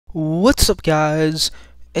What's up, guys?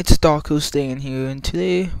 It's Darko Stan here, and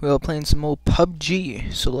today we are playing some more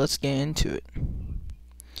PUBG, so let's get into it.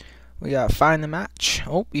 We gotta find a match.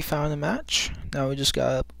 Oh, we found a match. Now we just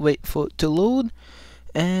gotta wait for it to load,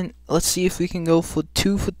 and let's see if we can go for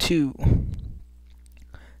 2 for 2.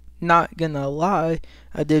 Not gonna lie,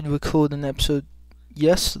 I did record an episode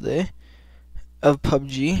yesterday of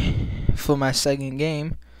PUBG for my second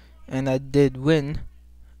game, and I did win.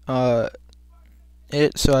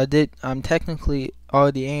 I'm technically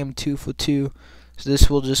already aimed 2 for 2, so this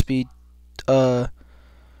will just be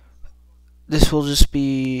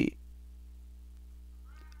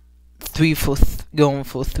going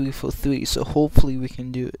for 3 for 3, so hopefully we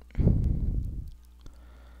can do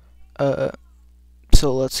it.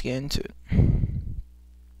 So let's get into it.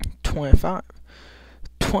 25,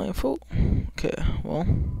 24. Okay, well,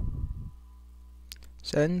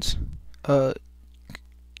 settings,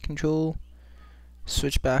 control,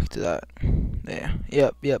 switch back to that. There.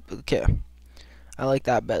 Yep, okay. I like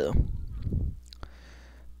that better.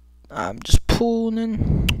 I'm just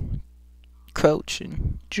pulling,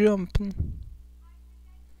 crouching, jumping.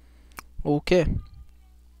 Okay.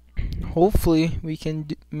 Hopefully we can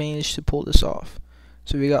manage to pull this off.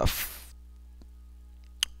 So we got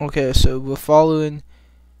okay, so we're following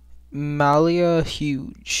Malia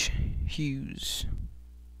Hughes.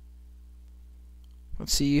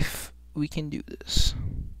 Let's see if we can do this.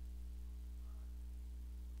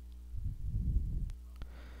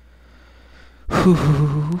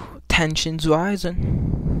 Tension's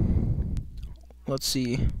rising. Let's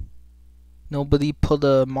see. Nobody put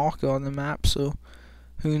a marker on the map, so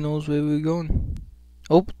who knows where we're going.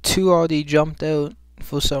 Oh, 2 already jumped out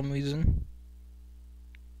for some reason.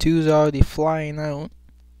 2's already flying out.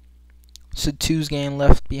 So 2's getting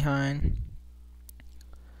left behind.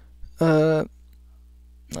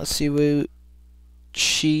 Let's see where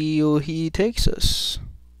she or he takes us.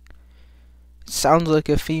 Sounds like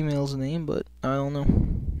a female's name, but I don't know.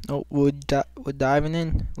 Oh, we're diving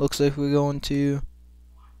in. Looks like we're going to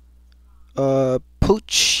Pochinki.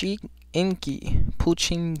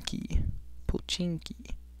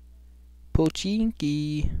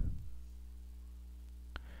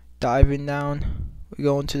 Diving down. We're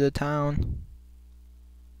going to the town.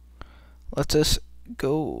 Let's just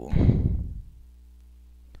go.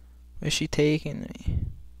 Where's she taking me?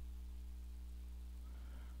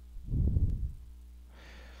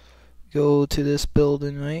 Go to this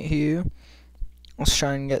building right here. Let's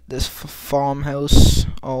try and get this farmhouse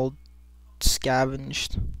all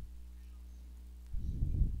scavenged.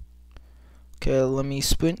 Okay, let me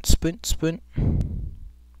sprint.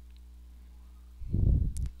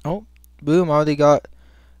 Oh, boom, already got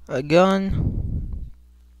a gun.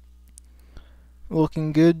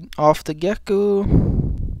 Looking good off the get-go.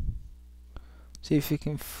 See if we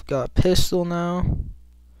can got a pistol now.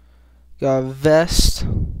 Got a vest.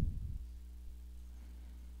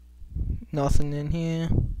 Nothing in here.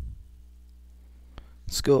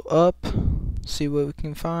 Let's go up. See what we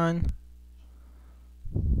can find.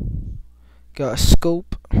 Got a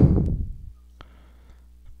scope.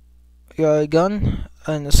 Got a gun,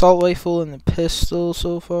 an assault rifle, and a pistol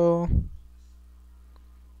so far.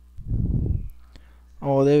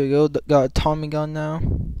 Oh, there we go. Got a Tommy gun now.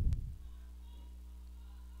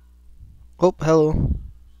 Oh, hello.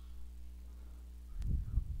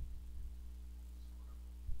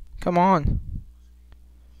 Come on.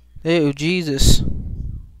 Ew, Jesus.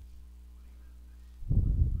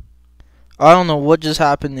 I don't know what just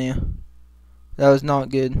happened there. That was not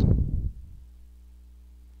good.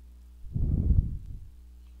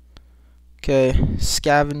 Okay,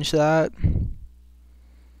 scavenge that.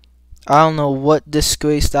 I don't know what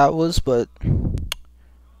disgrace that was, but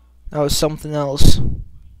that was something else.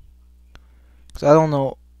 'Cause I don't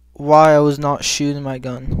know why I was not shooting my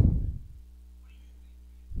gun.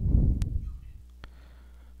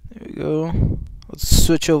 There we go. Let's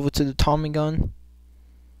switch over to the Tommy gun.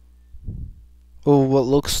 Or what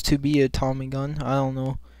looks to be a Tommy gun. I don't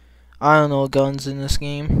know. I don't know guns in this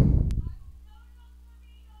game.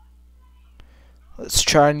 Let's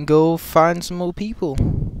try and go find some more people.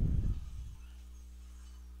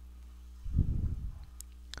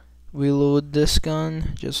 Reload this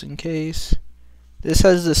gun just in case. This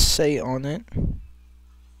has the sight on it.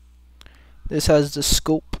 This has the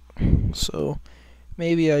scope. So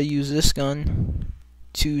maybe I use this gun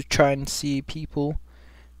to try and see people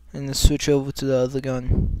and then switch over to the other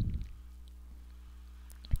gun.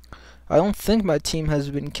 I don't think my team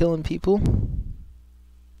has been killing people.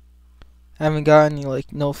 I haven't got any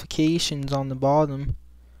like notifications on the bottom.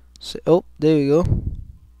 So, oh, there we go.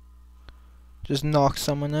 Just knock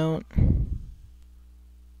someone out.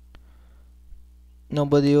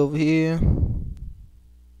 Nobody over here.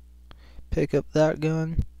 Pick up that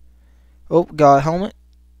gun. Oh, got a helmet.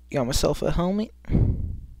 Got myself a helmet.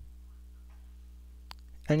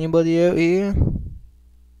 Anybody out here?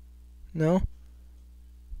 No?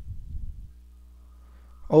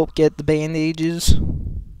 Oh, get the bandages.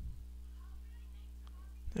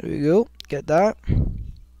 There we go. Get that.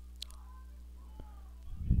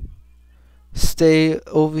 Stay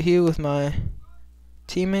over here with my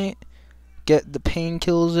teammate. Get the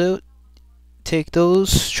painkillers out. Take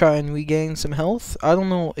those. Try and regain some health. I don't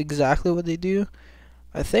know exactly what they do.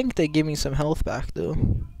 I think they give me some health back though.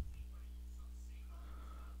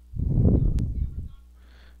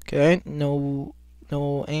 Okay, no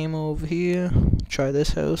ammo over here. Try this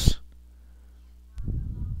house.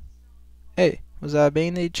 Hey, was that a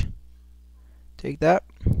bandage? Take that.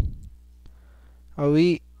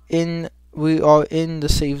 We are in the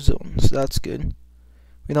safe zone, so that's good.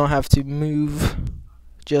 We don't have to move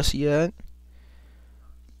just yet.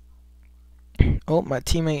 Oh, my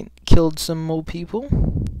teammate killed some more people.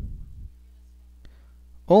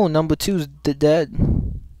 Oh, number 2's dead.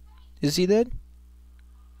 Is he dead?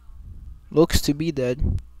 Looks to be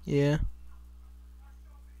dead. Yeah.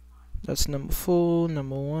 That's number 4,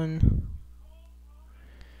 number 1.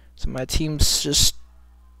 So my team's just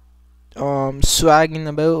swagging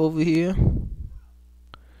about over here.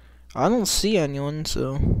 I don't see anyone,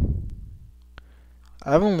 so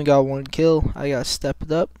I've only got 1 kill. I gotta step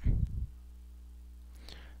it up.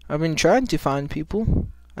 I've been trying to find people.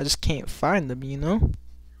 I just can't find them, you know?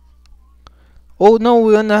 Oh no,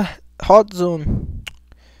 we're in the hot zone.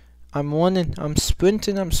 I'm running. I'm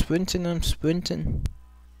sprinting.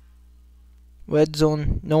 Red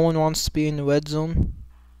zone. No one wants to be in the red zone.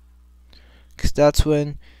 Because that's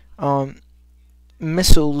when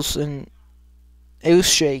missiles and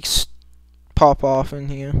airstrikes pop off in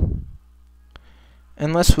here.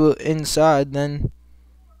 Unless we're inside, then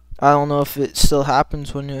I don't know if it still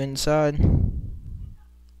happens when you're inside.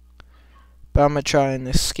 But I'm gonna try and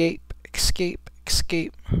escape.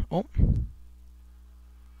 Oh.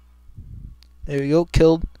 There we go.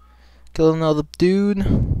 Killed another dude.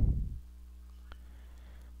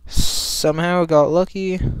 Somehow got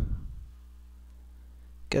lucky.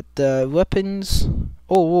 Get the weapons.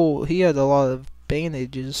 Oh, whoa, he had a lot of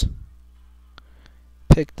bandages.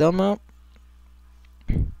 Pick them up.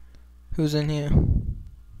 Who's in here?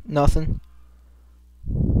 Nothing.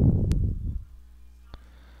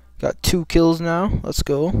 Got 2 kills now. Let's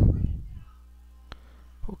go.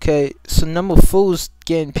 Okay, so number 4's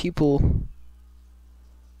getting people.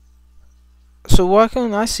 So why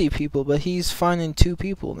can't I see people, but he's finding 2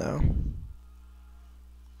 people now?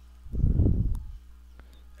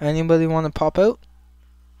 Anybody want to pop out?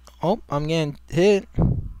 Oh, I'm getting hit.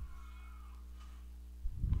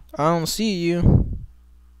 I don't see you.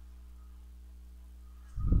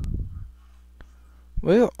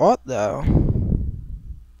 Where art thou?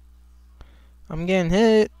 I'm getting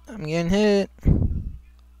hit.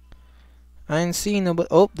 I ain't seen nobody.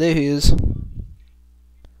 Oh, there he is.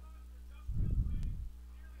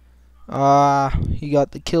 He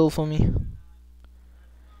got the kill for me.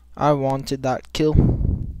 I wanted that kill.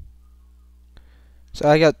 So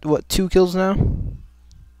I got, what, 2 kills now?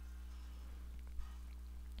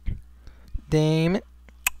 Damn it.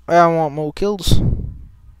 I want more kills.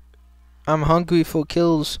 I'm hungry for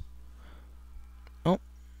kills. Oh.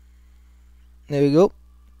 There we go.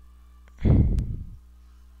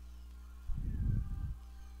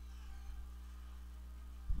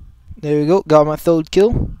 There we go. Got my 3rd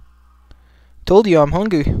kill. Told you I'm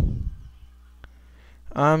hungry.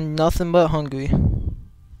 I'm nothing but hungry.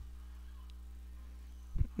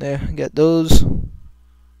 There, get those.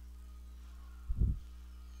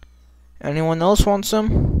 Anyone else want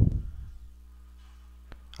some?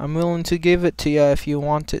 I'm willing to give it to you if you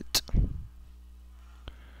want it.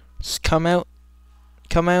 Just come out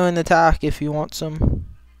and attack if you want some.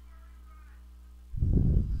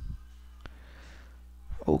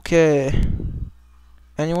 Okay.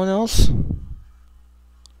 Anyone else?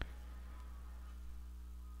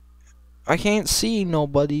 I can't see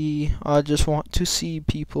nobody. I just want to see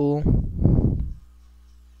people.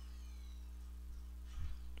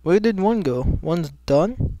 Where did one go? One's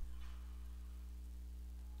done?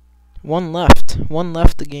 One left. One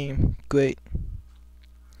left the game. Great.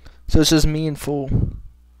 So it's just me and Fool.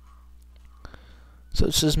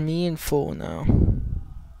 Now.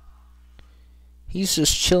 He's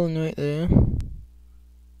just chilling right there.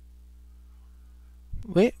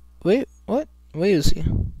 Wait, what? Where is he?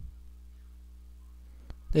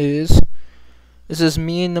 There he is. This is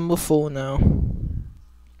me and number 4 now.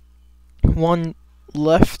 One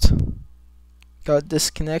left. got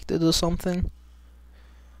disconnected or something.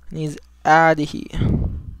 And he's out of here.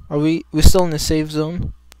 Are we're still in the safe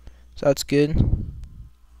zone, so that's good.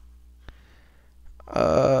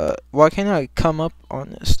 Why can't I come up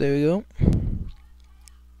on this? There we go.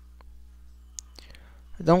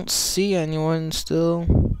 I don't see anyone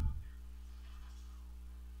still.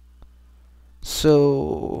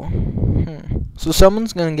 So, so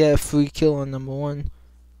someone's gonna get a free kill on number 1,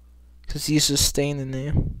 cause he's just standing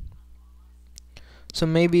there. So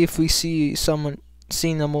maybe if we see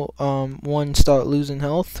number 1 start losing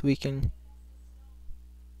health, we can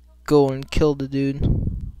go and kill the dude.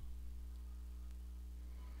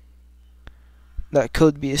 That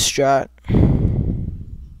could be a strat.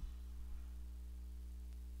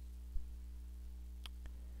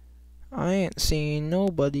 I ain't seeing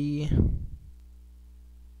nobody.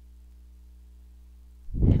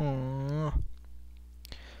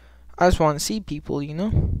 I just want to see people, you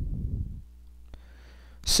know.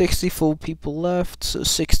 64 people left, so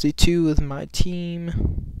 62 with my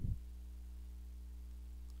team.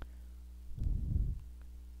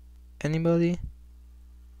 Anybody?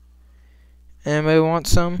 Anybody want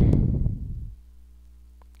some?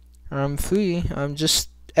 I'm free. I'm just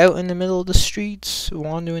out in the middle of the streets,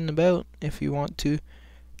 wandering about. If you want to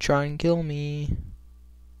try and kill me,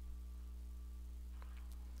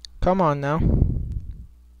 come on now.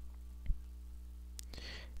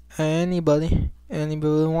 Anybody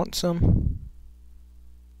want some?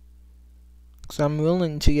 Cause I'm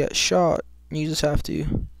willing to get shot. You just have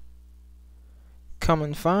to come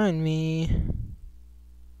and find me.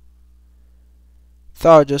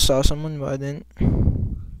 Thought I just saw someone, but I didn't.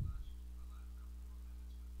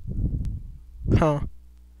 Huh?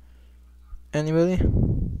 Anybody?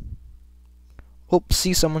 Oh,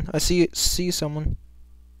 see someone. I see someone.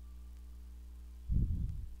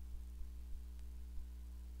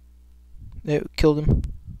 They killed him.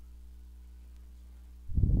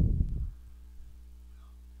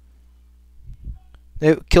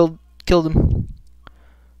 They killed him.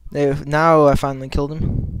 Now I finally killed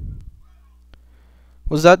him.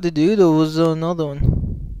 Was that the dude or was there another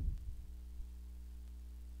one?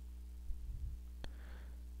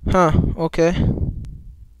 Huh, okay.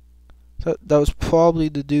 That was probably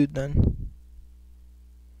the dude then.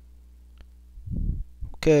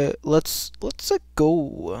 Okay, let's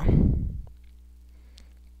go.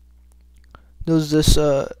 There's this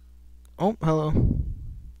oh, hello.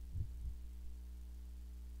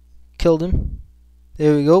 Killed him.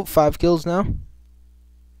 There we go, 5 kills now.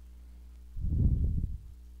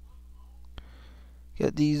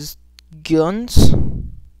 Got these guns.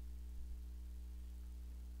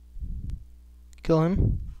 Kill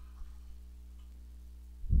him.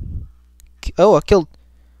 Oh, I killed.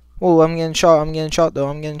 Oh, I'm getting shot. I'm getting shot though.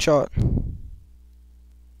 I'm getting shot.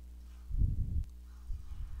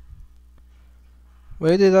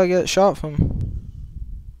 Where did I get shot from?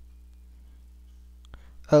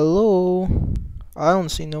 Hello? I don't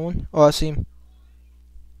see no one. Oh, I see him.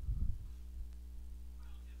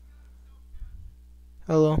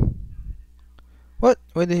 Hello? What?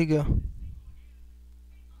 Where did he go?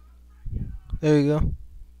 There you go.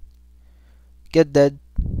 Get dead.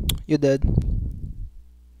 You're dead.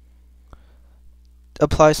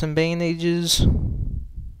 Apply some bandages.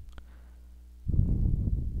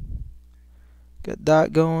 Get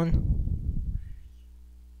that going.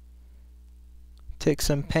 Take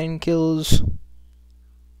some painkillers.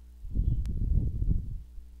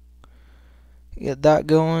 Get that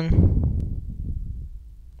going.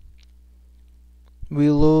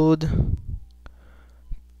 Reload.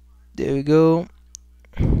 There we go.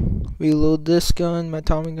 Reload this gun, my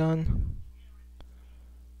Tommy gun.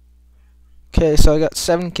 Okay, so I got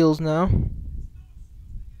 7 kills now.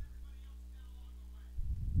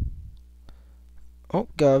 Oh,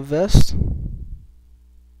 got a vest.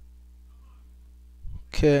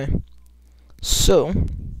 Okay. So.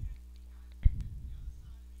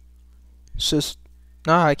 It's just.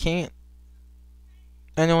 Nah, I can't.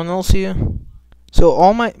 Anyone else here? So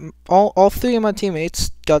all 3 of my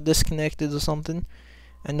teammates got disconnected or something,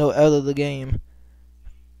 and they're out of the game.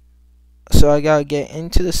 So I gotta get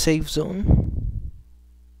into the safe zone.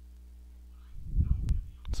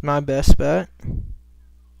 It's my best bet.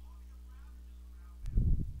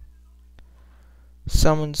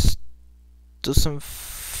 There's some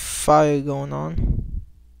fire going on.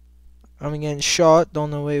 I'm getting shot,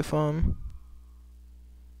 don't know where from.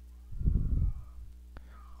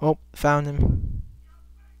 Oh, found him.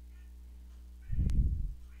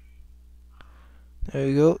 There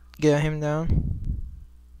we go. Get him down.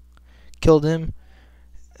 Killed him.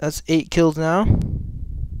 That's 8 kills now.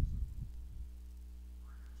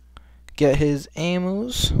 Get his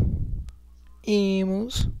ammos.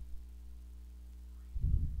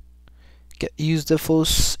 Use the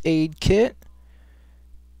first aid kit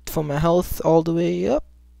for my health all the way up.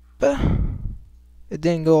 It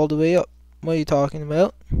didn't go all the way up. What are you talking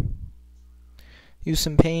about? Use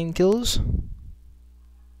some painkillers.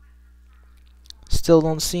 Still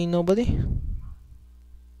don't see nobody.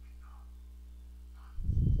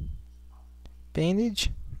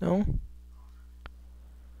 Bandage? No.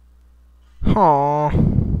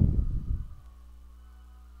 Aww.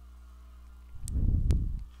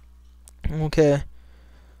 Okay.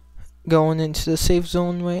 Going into the safe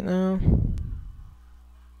zone right now.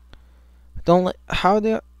 How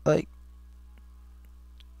they like.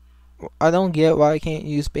 I don't get why I can't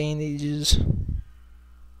use bandages.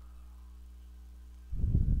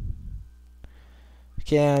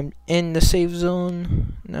 Okay, I'm in the safe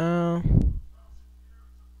zone now.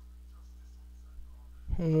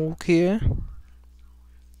 Okay.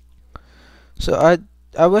 So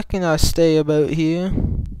I reckon I stay about here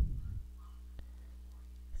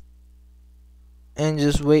and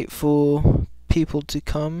just wait for people to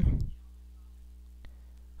come.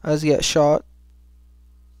 I just get shot.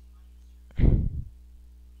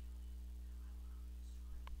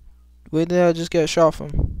 Where did I just get shot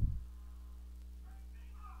from?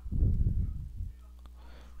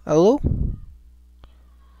 Hello?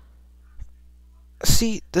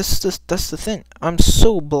 See, that's the thing. I'm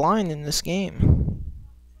so blind in this game.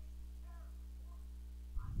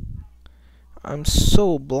 I'm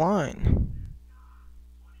so blind.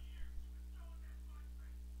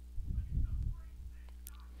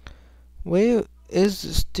 Where is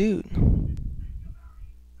this dude?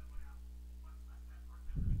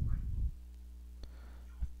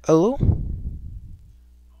 Hello?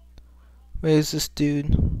 Where is this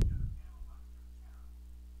dude?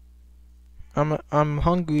 I'm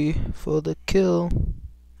hungry for the kill.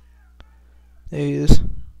 There he is.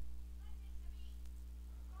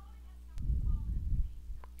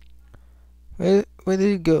 Where did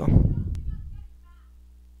he go?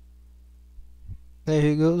 There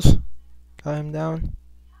he goes. Got him down.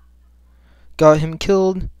 Got him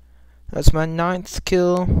killed. That's my 9th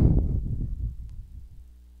kill.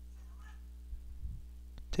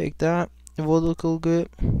 Take that. Vertical grip.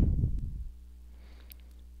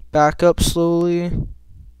 Back up slowly.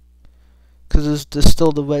 Cause there's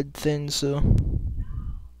still the red thing, so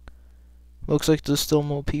looks like there's still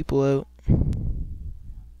more people out.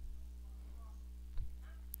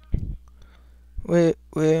 Where?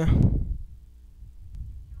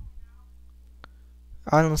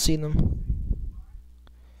 I don't see them.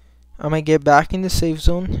 I might get back in the safe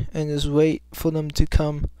zone and just wait for them to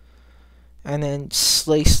come and then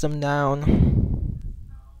slice them down.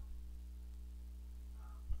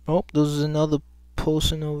 Oh, there's another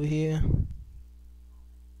person over here.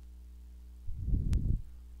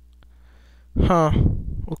 Huh.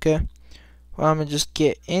 Okay. Well, I'm gonna just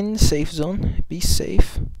get in the safe zone, be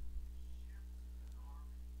safe,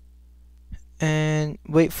 and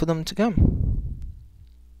wait for them to come.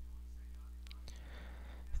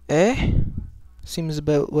 Seems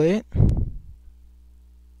about right.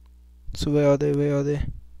 So where are they?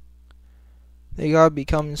 They gotta be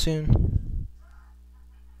coming soon.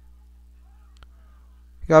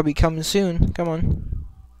 Come on.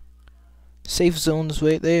 Safe zone's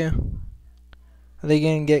right there. Are they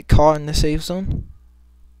gonna get caught in the safe zone?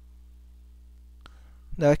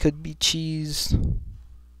 That could be cheese.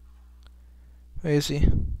 Where is he?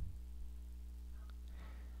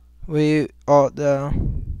 Where art thou?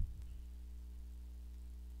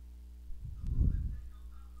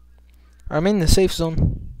 I'm in the safe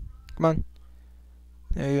zone. Come on.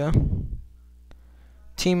 There you go.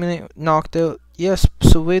 Teammate knocked out. Yes,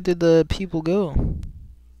 so where did the people go?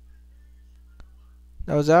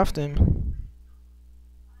 That was after him.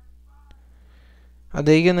 Are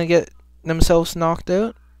they gonna get themselves knocked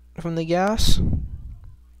out from the gas?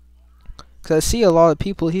 Cause I see a lot of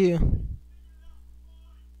people here.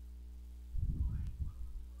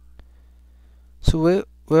 So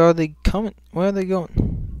where are they coming? Where are they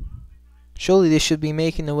going? Surely they should be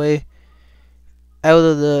making their way out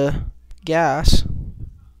of the gas.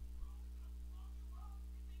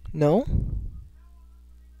 No?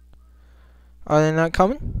 Are they not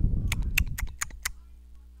coming?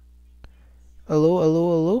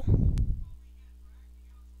 Hello?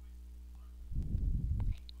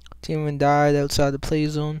 Team died outside the play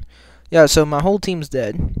zone. Yeah, so my whole team's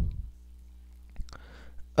dead.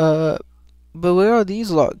 But where are these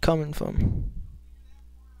lot coming from?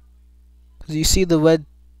 Cause you see the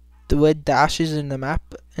red dashes in the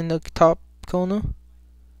map in the top corner.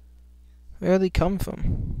 Where are they coming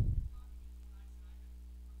from?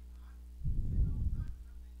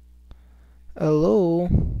 Hello?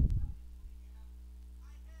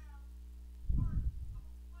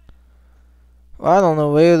 I don't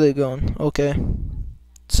know where they're going. Okay.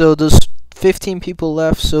 So there's 15 people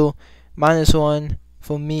left, so -1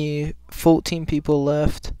 for me, 14 people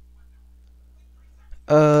left.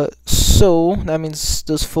 So that means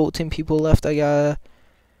there's 14 people left I gotta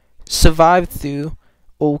survive through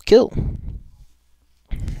or kill.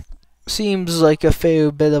 Seems like a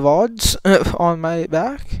fair bit of odds on my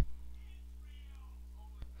back.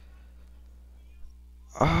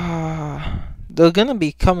 They're gonna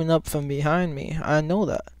be coming up from behind me. I know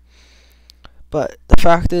that. But the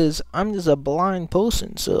fact is, I'm just a blind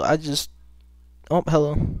person, so I just... Oh,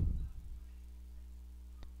 hello.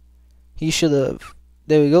 He should have...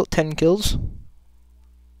 There we go, 10 kills.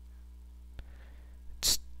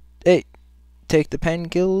 Hey, take the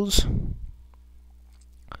painkillers.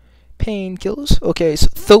 Painkillers. Okay, so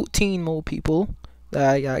 13 more people that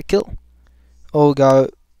I gotta kill. Oh,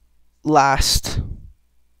 got last.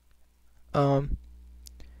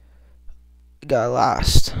 Got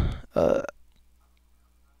last.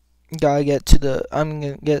 Gotta get to the... I'm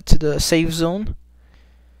gonna get to the safe zone.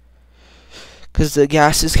 Because the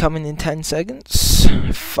gas is coming in 10 seconds.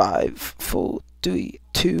 5, 4, 3,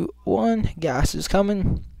 2, 1. Gas is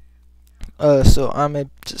coming. So I'm gonna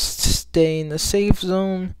just stay in the safe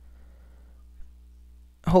zone.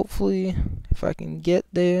 Hopefully, if I can get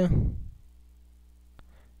there.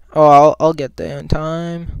 Oh, I'll get there in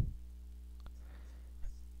time.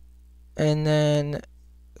 And then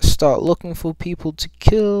start looking for people to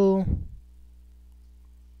kill.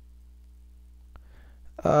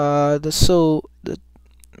 My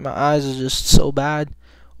eyes are just so bad.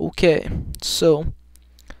 Okay, so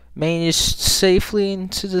managed safely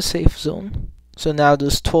into the safe zone. So now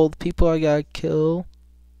there's 12 people I gotta kill.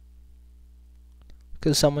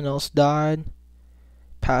 Because someone else died.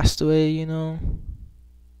 Passed away, you know.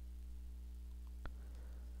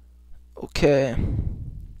 Okay.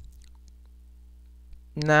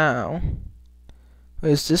 Now,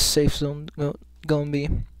 where's this safe zone gonna be?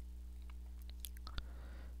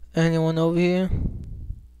 Anyone over here?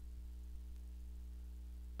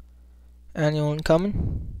 Anyone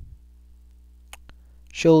coming?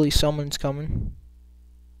 Surely someone's coming.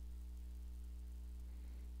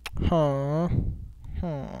 Huh.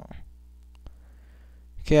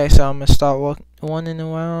 Okay, so I'm gonna start running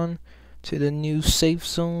around to the new safe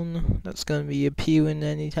zone that's gonna be appearing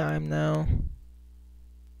anytime now.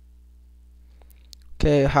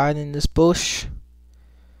 Okay, hide in this bush.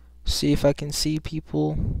 See if I can see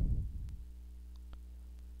people.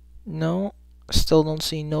 No, still don't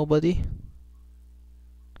see nobody.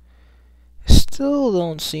 Still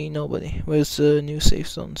don't see nobody. Where's the new safe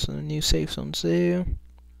zone? So the new safe zone's there.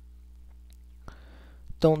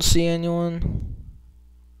 Don't see anyone.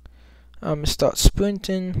 I'm gonna start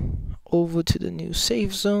sprinting over to the new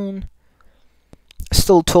safe zone.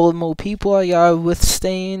 Still 12 more people I gotta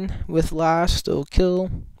withstand with last or kill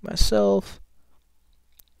myself.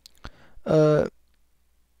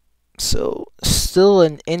 So still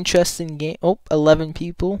an interesting game. Oh, 11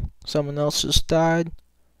 people. Someone else just died.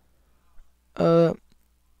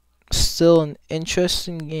 Still an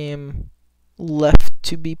interesting game left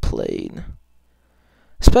to be played.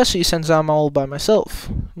 Especially since I'm all by myself.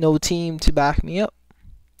 No team to back me up.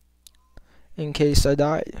 In case I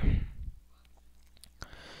died.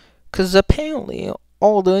 Because apparently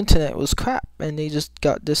all the internet was crap and they just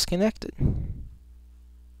got disconnected.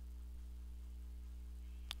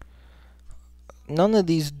 None of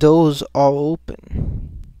these doors are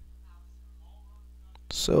open.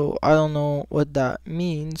 So I don't know what that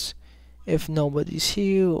means. If nobody's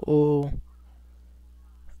here or...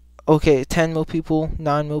 Okay, 10 more people,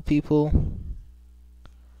 9 more people.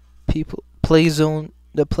 Play zone,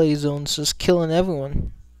 the play zone's just killing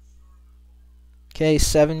everyone. Okay,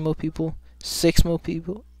 7 more people, 6 more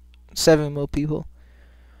people, 7 more people.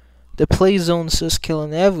 The play zone's just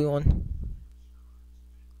killing everyone.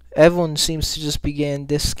 Everyone seems to just be getting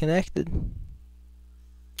disconnected.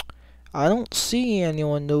 I don't see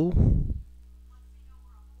anyone though.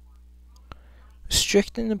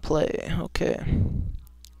 Restricting the play, okay.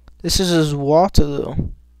 This is just water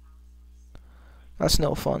though. That's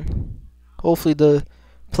no fun. Hopefully the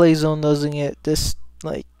play zone doesn't get this,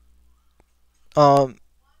 like,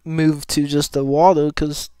 move to just the water,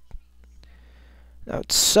 because that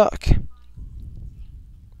would suck.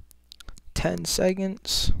 10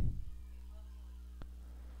 seconds.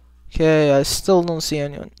 Okay, I still don't see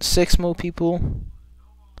anyone. 6 more people.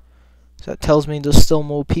 So that tells me there's still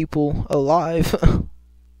more people alive.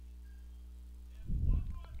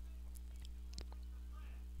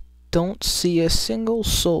 Don't see a single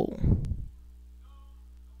soul.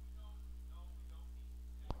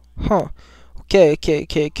 Huh. Okay.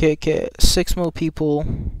 6 more people.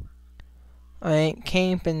 I ain't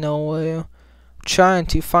camping nowhere. I'm trying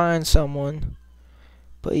to find someone.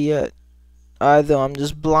 But yet, either I'm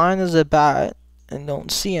just blind as a bat and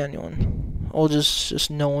don't see anyone. Or just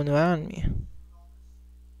no one around me.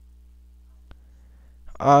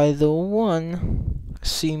 Either one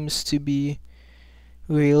seems to be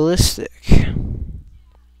realistic.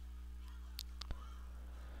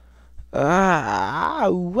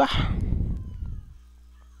 Ow.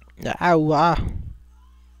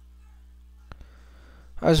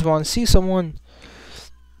 I just want to see someone.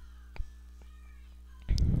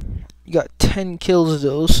 You got 10 kills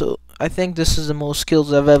though, so I think this is the most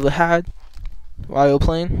kills I've ever had while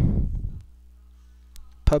playing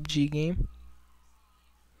PUBG game.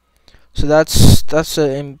 So that's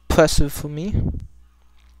impressive for me.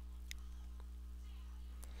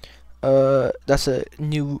 That's a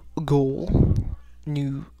new goal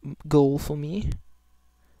for me.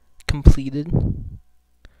 Completed.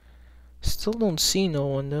 Still don't see no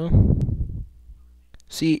one though.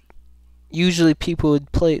 See, usually people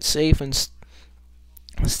would play it safe and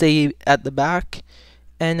stay at the back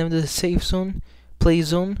end of the safe zone, play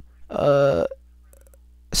zone,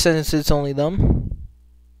 since it's only them.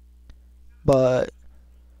 But,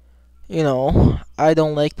 you know, I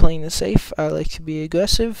don't like playing it safe. I like to be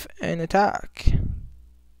aggressive and attack.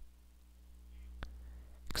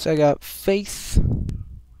 Because I got faith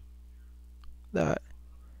that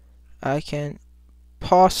I can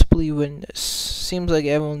possibly win this. Seems like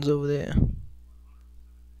everyone's over there.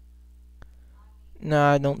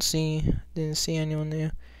 Nah, I didn't see anyone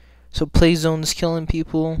there. So play zone's killing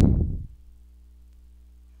people.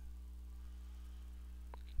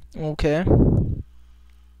 Okay.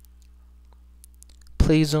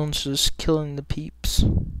 Play zone's just killing the peeps.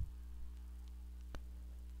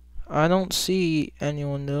 I don't see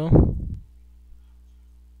anyone though.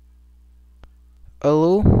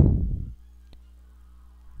 Hello?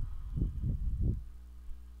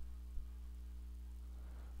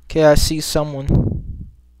 Okay, I see someone.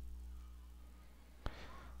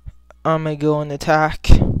 I'm gonna go and attack.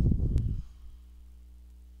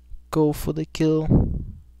 Go for the kill.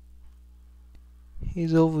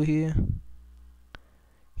 He's over here.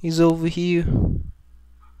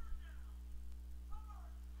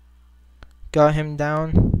 Got him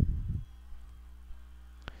down.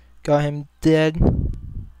 Got him dead.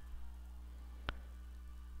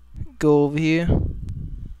 Go over here.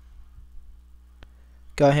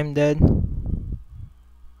 Got him dead.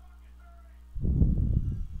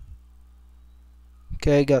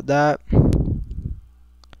 Okay, got that.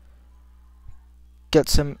 Get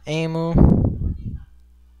some ammo.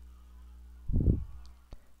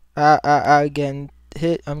 Getting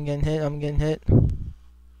hit. I'm getting hit.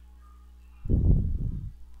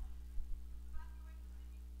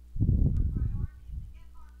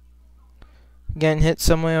 Getting hit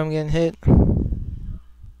somewhere. I'm getting hit.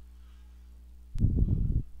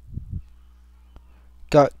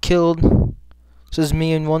 Got killed. This is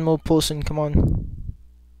me and one more person. Come on.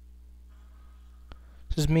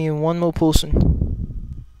 This is me and one more person.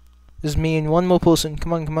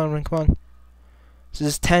 Come on. This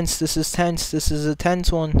is tense. This is a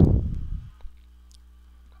tense one.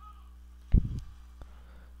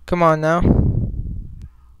 Come on now.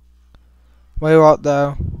 Where art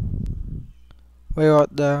thou?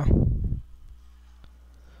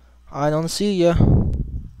 I don't see ya.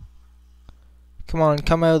 Come on,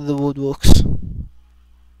 come out of the woodworks.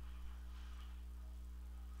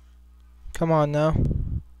 Come on now.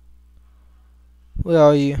 Where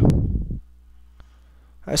are you?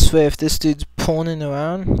 I swear if this dude's pawning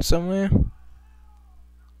around somewhere.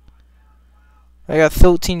 I got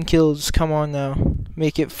 13 kills. Come on now.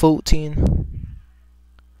 Make it 14.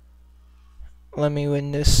 Let me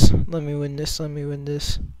win this.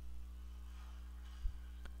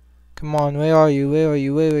 Come on, where are you?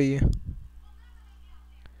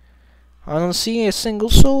 I don't see a single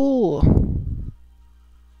soul.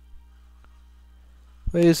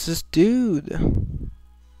 Where is this dude?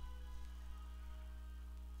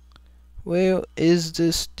 Where is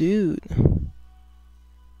this dude?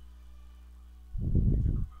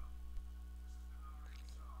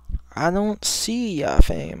 I don't see ya,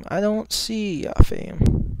 fam.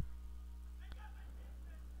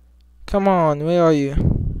 Come on, where are you?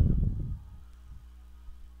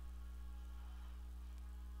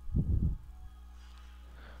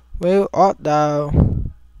 Where art thou?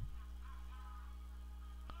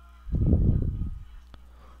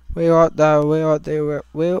 Where art thou?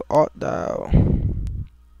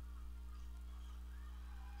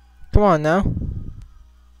 Come on now.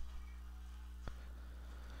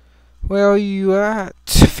 Where are you at,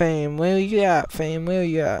 fame? Where are you at, fame? Where are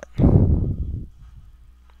you at?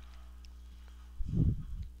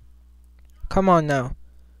 Come on now.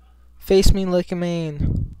 Face me like a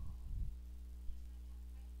man.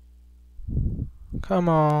 Come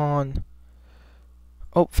on.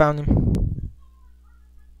 Oh, found him.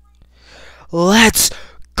 Let's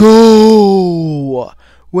go!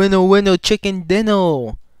 Winner, winner, chicken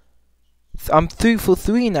dinner. I'm 3 for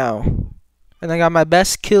 3 now. And I got my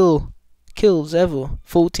best kills ever.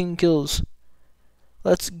 14 kills.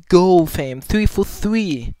 Let's go, fam. 3 for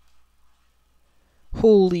 3.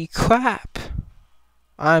 Holy crap.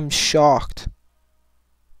 I'm shocked.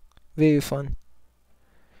 Very fun.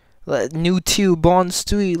 New tier Bonds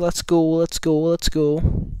 3. Let's go, let's go, let's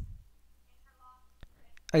go.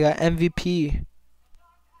 I got MVP.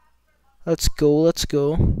 Let's go, let's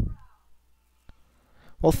go.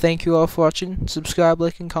 Well, thank you all for watching. Subscribe,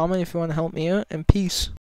 like, and comment if you want to help me out. And peace.